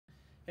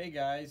Hey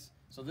guys,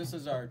 so this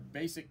is our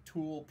basic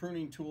tool,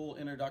 pruning tool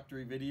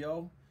introductory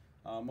video.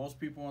 Most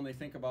people when they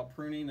think about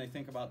pruning, they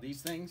think about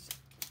these things.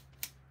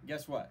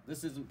 Guess what?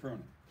 This isn't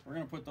pruning. We're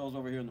going to put those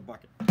over here in the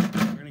bucket.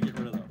 We're going to get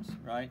rid of those,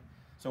 right?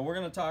 So we're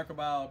going to talk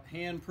about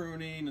hand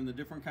pruning and the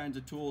different kinds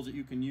of tools that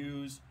you can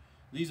use.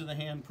 These are the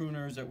hand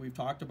pruners that we've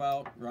talked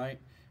about, right?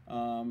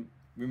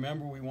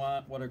 Remember, we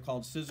want what are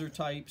called scissor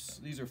types.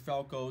 These are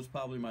Felcos,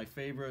 probably my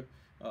favorite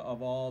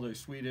of all. They're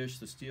Swedish.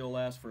 The steel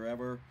lasts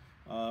forever.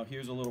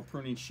 Here's a little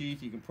pruning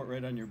sheath you can put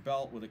right on your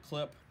belt with a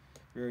clip.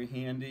 Very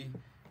handy.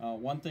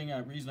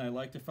 Reason I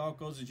like the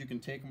Felcos is you can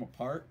take them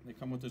apart. They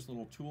come with this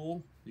little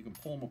tool. You can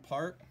pull them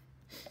apart.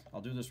 I'll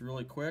do this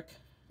really quick.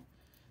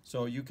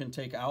 So you can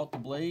take out the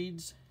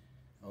blades.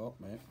 Oh,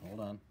 man,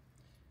 hold on.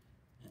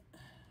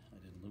 I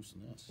didn't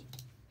loosen this.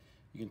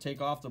 You can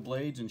take off the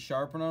blades and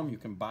sharpen them. You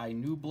can buy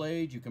new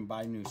blades. You can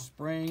buy new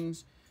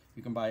springs.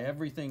 You can buy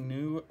everything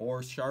new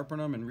or sharpen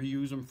them and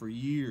reuse them for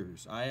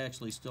years. I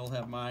actually still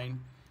have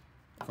mine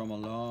from a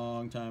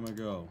long time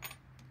ago.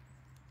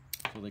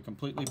 So they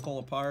completely pull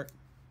apart.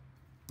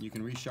 You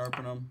can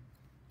resharpen them.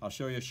 I'll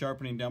show you a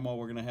sharpening demo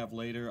we're going to have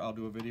later. I'll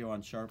do a video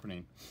on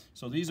sharpening.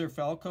 So these are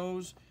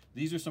Felcos.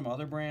 These are some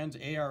other brands.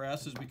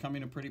 ARS is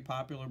becoming a pretty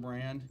popular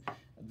brand.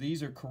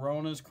 These are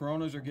Coronas.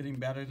 Coronas are getting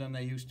better than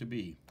they used to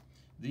be.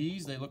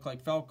 These, they look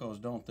like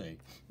Felcos, don't they?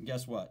 And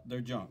guess what? They're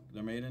junk.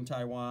 They're made in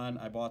Taiwan.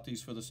 I bought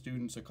these for the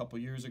students a couple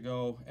years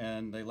ago,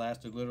 and they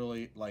lasted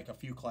literally like a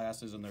few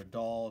classes, and they're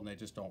dull, and they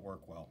just don't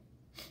work well.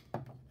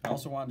 I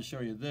also wanted to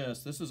show you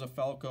this. This is a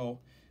Felco.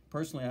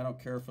 Personally, I don't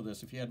care for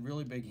this if you had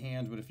really big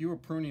hands, but if you were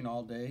pruning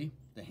all day,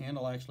 the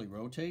handle actually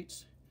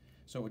rotates,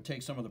 so it would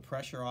take some of the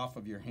pressure off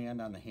of your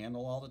hand on the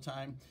handle all the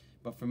time.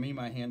 But for me,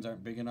 my hands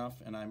aren't big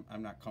enough, and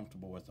I'm not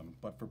comfortable with them.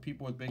 But for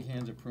people with big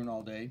hands that prune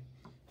all day,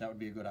 that would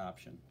be a good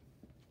option.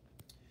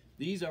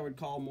 These I would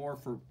call more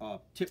for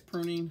tip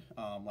pruning,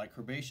 like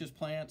herbaceous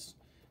plants.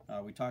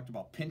 We talked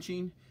about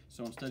pinching,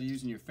 so instead of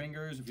using your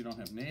fingers, if you don't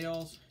have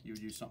nails, you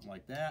would use something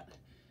like that.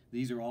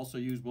 These are also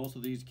used, both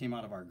of these came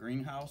out of our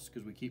greenhouse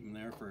because we keep them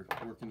there for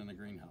working in the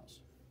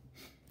greenhouse.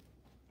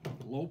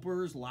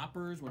 Loppers,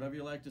 whatever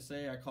you like to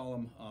say, I call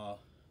them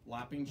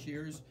lopping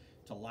shears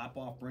to lop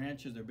off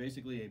branches. They're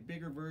basically a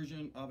bigger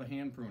version of a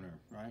hand pruner,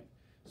 right?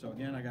 So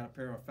again, I got a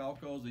pair of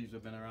Felcos. These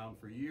have been around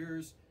for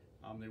years.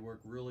 They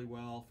work really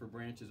well for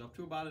branches up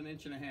to about 1.5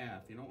 inches.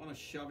 You don't want to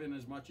shove in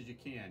as much as you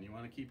can. You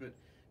want to keep it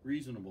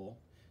reasonable.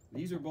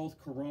 These are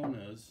both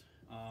Coronas.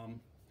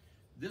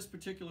 This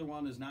particular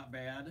one is not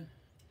bad.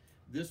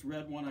 This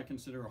red one I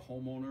consider a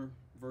homeowner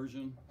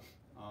version.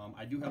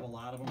 I do have a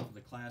lot of them for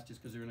the class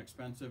just because they're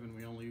inexpensive and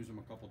we only use them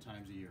a couple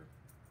times a year.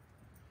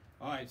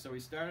 Alright, so we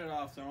started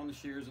off throwing the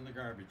shears in the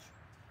garbage.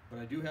 But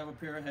I do have a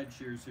pair of head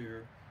shears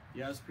here.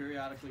 Yes,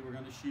 periodically we're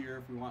going to shear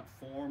if we want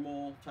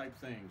formal type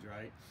things,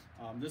 right?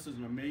 This is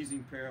an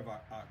amazing pair of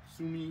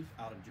Aksumi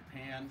out of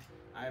Japan.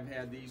 I've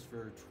had these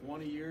for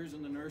 20 years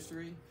in the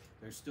nursery.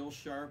 They're still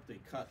sharp. They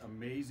cut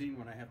amazing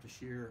when I have to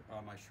shear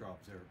my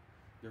shrubs.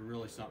 They're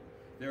really something.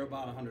 They're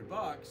about $100,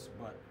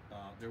 but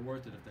they're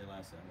worth it if they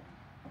last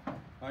that long.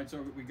 All right, so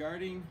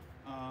regarding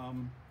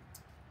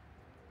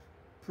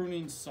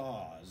pruning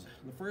saws,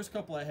 the first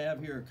couple I have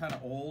here are kind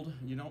of old.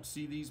 You don't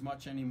see these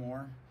much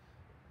anymore.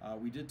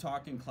 We did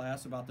talk in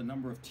class about the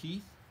number of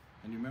teeth,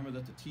 and you remember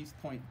that the teeth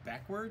point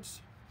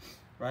backwards,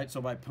 right?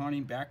 So by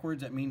pointing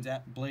backwards, that means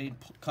that blade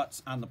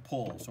cuts on the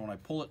pull. So when I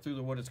pull it through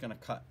the wood, it's going to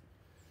cut.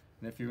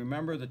 And if you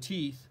remember the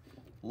teeth,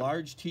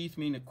 large teeth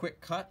mean a quick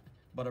cut,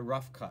 but a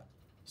rough cut.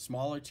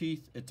 Smaller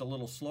teeth, it's a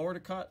little slower to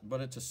cut,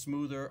 but it's a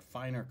smoother,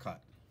 finer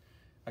cut.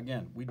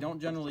 Again, we don't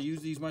generally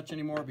use these much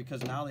anymore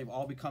because now they've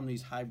all become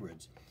these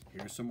hybrids.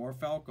 Here's some more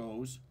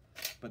Felcos.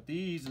 But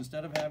these,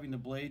 instead of having the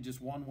blade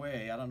just one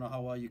way, I don't know how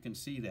well you can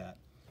see that,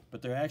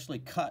 but they're actually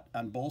cut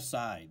on both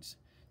sides.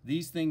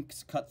 These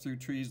things cut through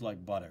trees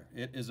like butter.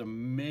 It is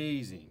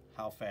amazing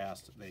how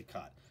fast they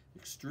cut.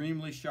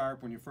 Extremely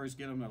sharp. When you first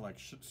get them, they're like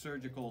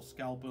surgical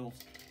scalpels.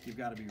 You've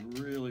got to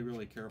be really,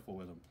 really careful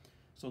with them.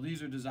 So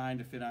these are designed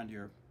to fit onto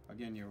your,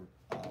 again, your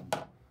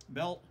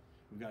belt.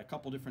 We've got a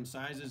couple different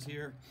sizes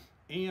here.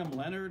 A.M.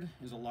 Leonard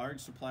is a large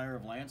supplier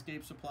of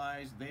landscape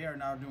supplies. They are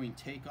now doing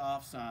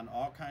takeoffs on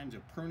all kinds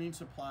of pruning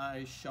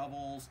supplies,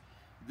 shovels.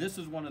 This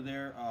is one of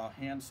their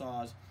hand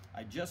saws.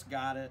 I just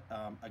got it.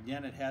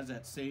 Again, it has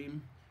that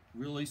same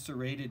really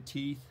serrated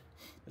teeth.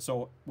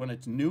 So when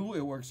it's new,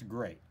 it works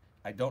great.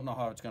 I don't know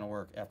how it's going to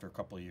work after a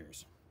couple of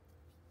years.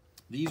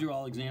 These are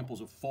all examples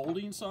of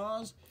folding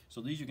saws.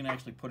 So these you can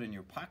actually put in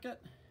your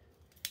pocket.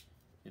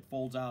 It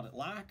folds out, it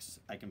locks.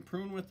 I can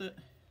prune with it,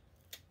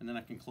 and then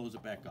I can close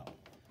it back up.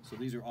 So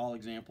these are all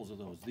examples of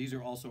those. These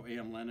are also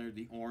A.M. Leonard.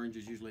 The orange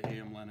is usually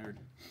A.M. Leonard.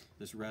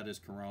 This red is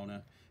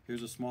Corona.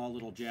 Here's a small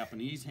little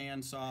Japanese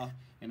hand saw.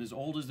 And as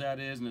old as that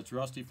is, and it's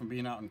rusty from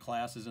being out in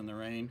classes in the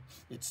rain,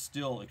 it's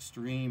still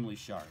extremely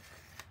sharp.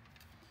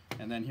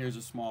 And then here's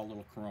a small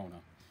little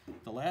Corona.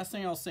 The last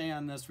thing I'll say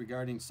on this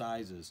regarding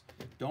sizes,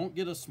 don't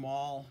get a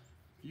small,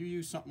 if you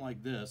use something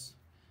like this,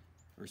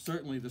 or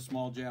certainly the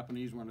small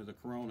Japanese one or the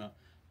Corona,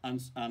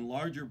 on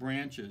larger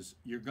branches,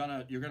 you're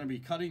gonna be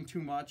cutting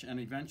too much, and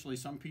eventually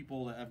some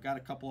people, that I've got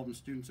a couple of them,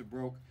 students have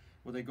broke,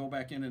 where they go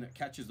back in and it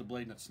catches the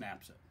blade and it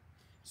snaps it.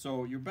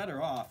 So you're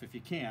better off, if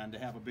you can, to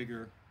have a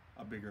bigger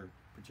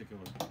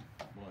particular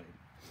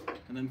blade.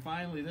 And then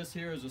finally, this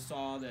here is a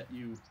saw that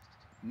you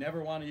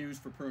never want to use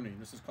for pruning.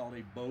 This is called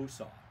a bow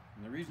saw.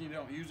 And the reason you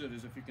don't use it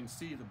is, if you can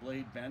see, the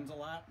blade bends a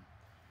lot.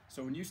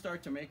 So when you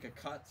start to make a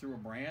cut through a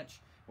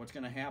branch, what's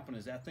going to happen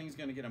is that thing's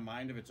going to get a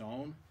mind of its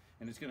own,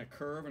 and it's going to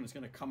curve and it's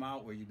going to come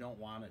out where you don't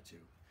want it to.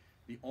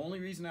 The only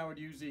reason I would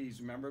use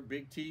these, remember,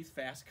 big teeth,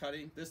 fast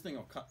cutting, this thing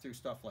will cut through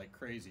stuff like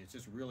crazy. It's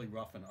just really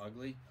rough and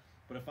ugly.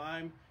 But if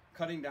I'm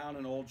cutting down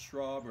an old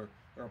shrub or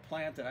a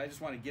plant that I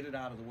just want to get it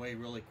out of the way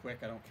really quick,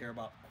 I don't care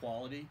about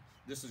quality,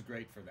 this is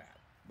great for that.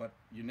 But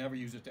you never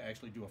use it to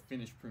actually do a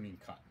finished pruning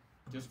cut,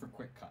 just for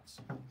quick cuts.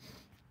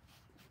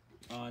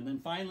 And then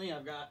finally,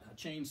 I've got a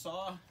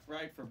chainsaw,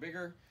 right, for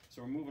bigger.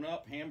 So we're moving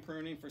up, hand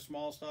pruning for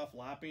small stuff,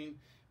 lopping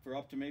for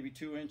up to maybe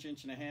 2 inch,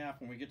 1.5 inches.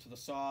 When we get to the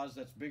saws,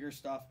 that's bigger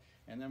stuff.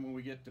 And then when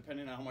we get,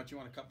 depending on how much you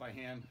want to cut by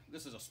hand,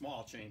 this is a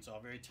small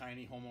chainsaw, very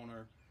tiny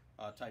homeowner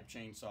type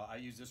chainsaw. I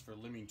use this for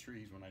limbing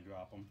trees when I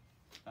drop them.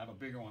 I have a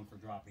bigger one for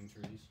dropping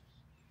trees.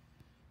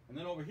 And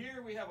then over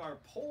here we have our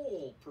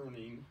pole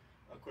pruning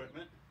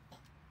equipment.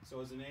 So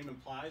as the name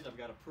implies, I've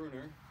got a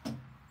pruner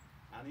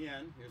on the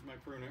end. Here's my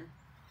pruner.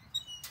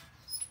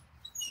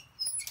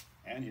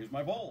 And here's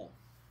my bowl,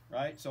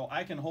 right? So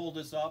I can hold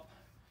this up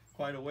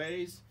quite a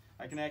ways.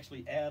 I can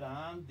actually add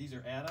on, these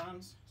are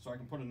add-ons, so I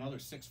can put another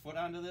 6 foot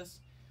onto this.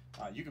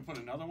 You can put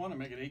another one and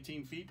make it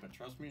 18 feet, but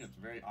trust me, it's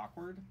very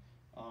awkward.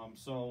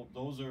 So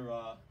those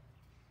are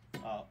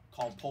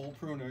called pole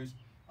pruners.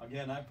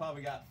 Again, I've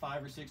probably got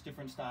 5 or 6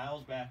 different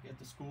styles back at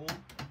the school,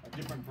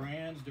 different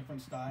brands,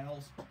 different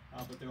styles,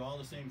 but they're all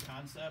the same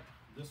concept.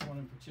 This one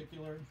in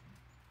particular,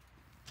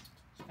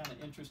 it's kind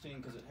of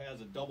interesting because it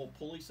has a double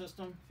pulley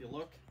system, if you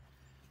look.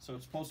 So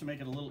it's supposed to make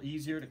it a little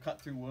easier to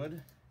cut through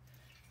wood.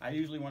 I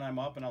usually, when I'm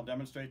up, and I'll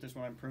demonstrate this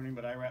when I'm pruning,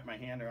 but I wrap my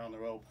hand around the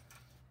rope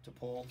to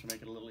pull to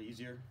make it a little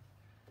easier.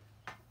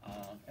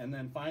 And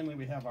then finally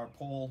we have our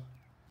pole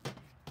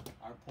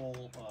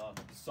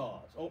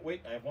saws. Oh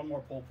wait, I have one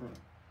more pole pruner.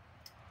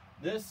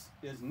 This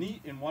is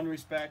neat in one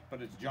respect,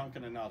 but it's junk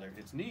in another.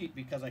 It's neat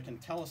because I can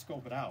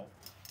telescope it out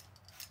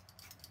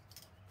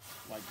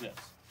like this.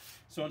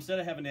 So instead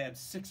of having to add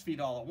 6 feet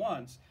all at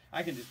once,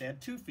 I can just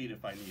add 2 feet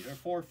if I need, or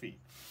 4 feet.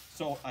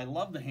 So I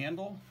love the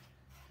handle.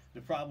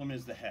 The problem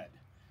is the head.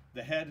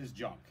 The head is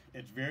junk.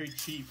 It's very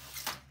cheap.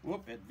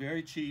 Whoop, it's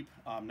very cheap,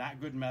 not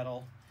good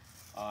metal.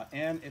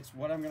 And it's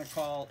what I'm gonna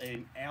call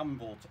an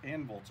anvil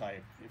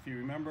type. If you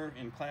remember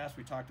in class,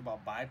 we talked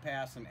about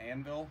bypass and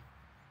anvil.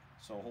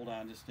 So hold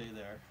on, just stay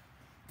there.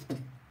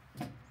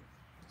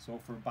 So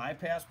for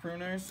bypass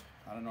pruners,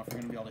 I don't know if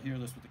you're gonna be able to hear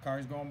this with the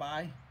cars going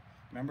by.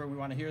 Remember, we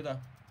wanna hear the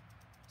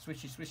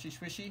swishy, swishy,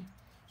 swishy.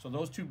 So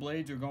those 2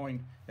 blades are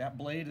going, that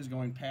blade is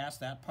going past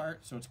that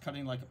part, so it's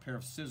cutting like a pair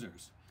of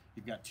scissors.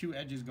 You've got 2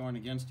 edges going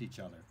against each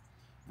other.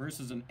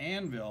 Versus an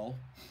anvil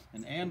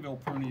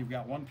pruner, you've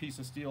got 1 piece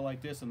of steel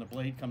like this and the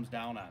blade comes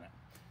down on it.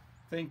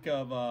 Think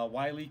of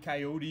Wile E.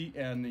 Coyote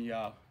and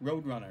the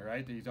Roadrunner,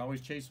 right? He's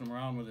always chasing him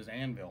around with his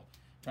anvil,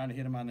 trying to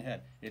hit him on the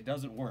head. It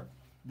doesn't work.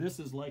 This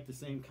is like the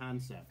same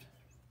concept.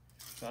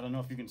 So I don't know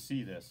if you can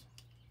see this.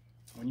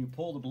 When you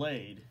pull the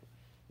blade,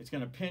 it's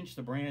gonna pinch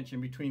the branch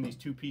in between these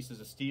 2 pieces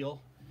of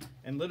steel,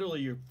 and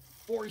literally you're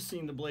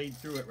forcing the blade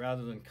through it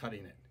rather than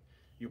cutting it.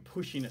 You're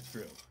pushing it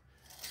through.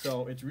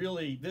 So it's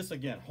really, this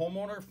again,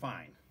 homeowner,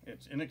 fine.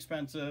 It's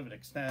inexpensive, it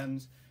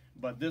extends,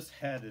 but this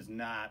head is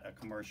not a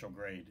commercial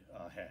grade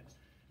head.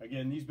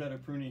 Again, these better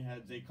pruning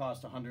heads, they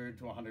cost $100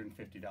 to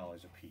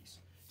 $150 a piece,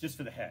 just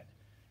for the head.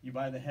 You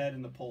buy the head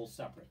and the poles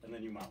separate, and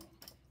then you mount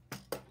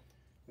them.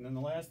 And then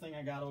the last thing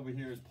I got over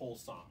here is pole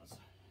saws.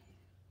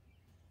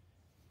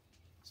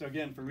 So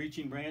again, for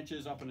reaching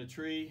branches up in a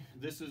tree,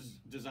 this is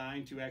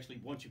designed to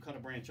actually, once you cut a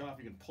branch off,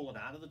 you can pull it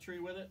out of the tree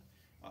with it.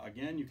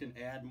 Again, you can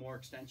add more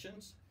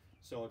extensions,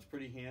 so it's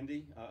pretty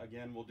handy.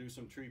 Again, we'll do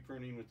some tree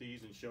pruning with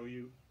these and show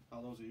you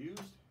how those are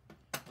used.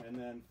 And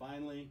then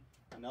finally,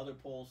 another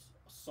pole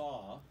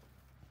saw,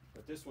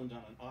 but this one's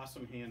on an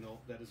awesome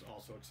handle that is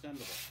also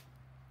extendable.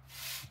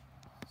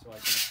 So I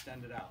can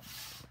extend it out.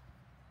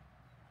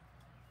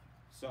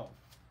 So,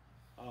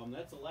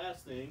 that's the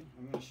last thing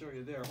I'm going to show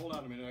you there. Hold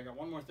on a minute, I got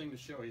one more thing to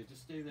show you.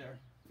 Just stay there.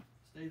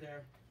 Stay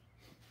there.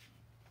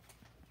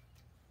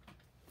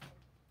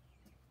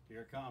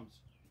 Here it comes.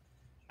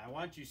 I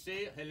want you to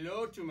say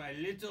hello to my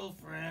little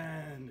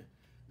friend.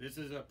 This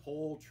is a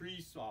pole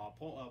tree saw,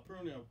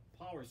 pruning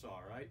power saw,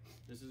 right?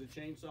 This is a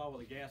chainsaw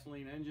with a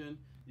gasoline engine.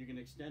 You can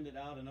extend it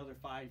out another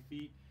 5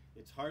 feet.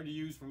 It's hard to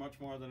use for much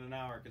more than an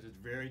hour because it's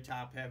very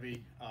top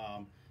heavy.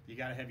 You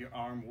got to have your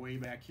arm way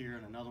back here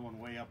and another one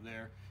way up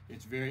there.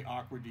 It's very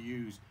awkward to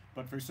use,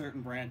 but for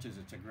certain branches,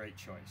 it's a great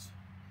choice.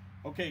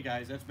 Okay,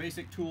 guys, that's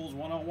Basic Tools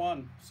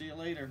 101. See you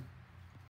later.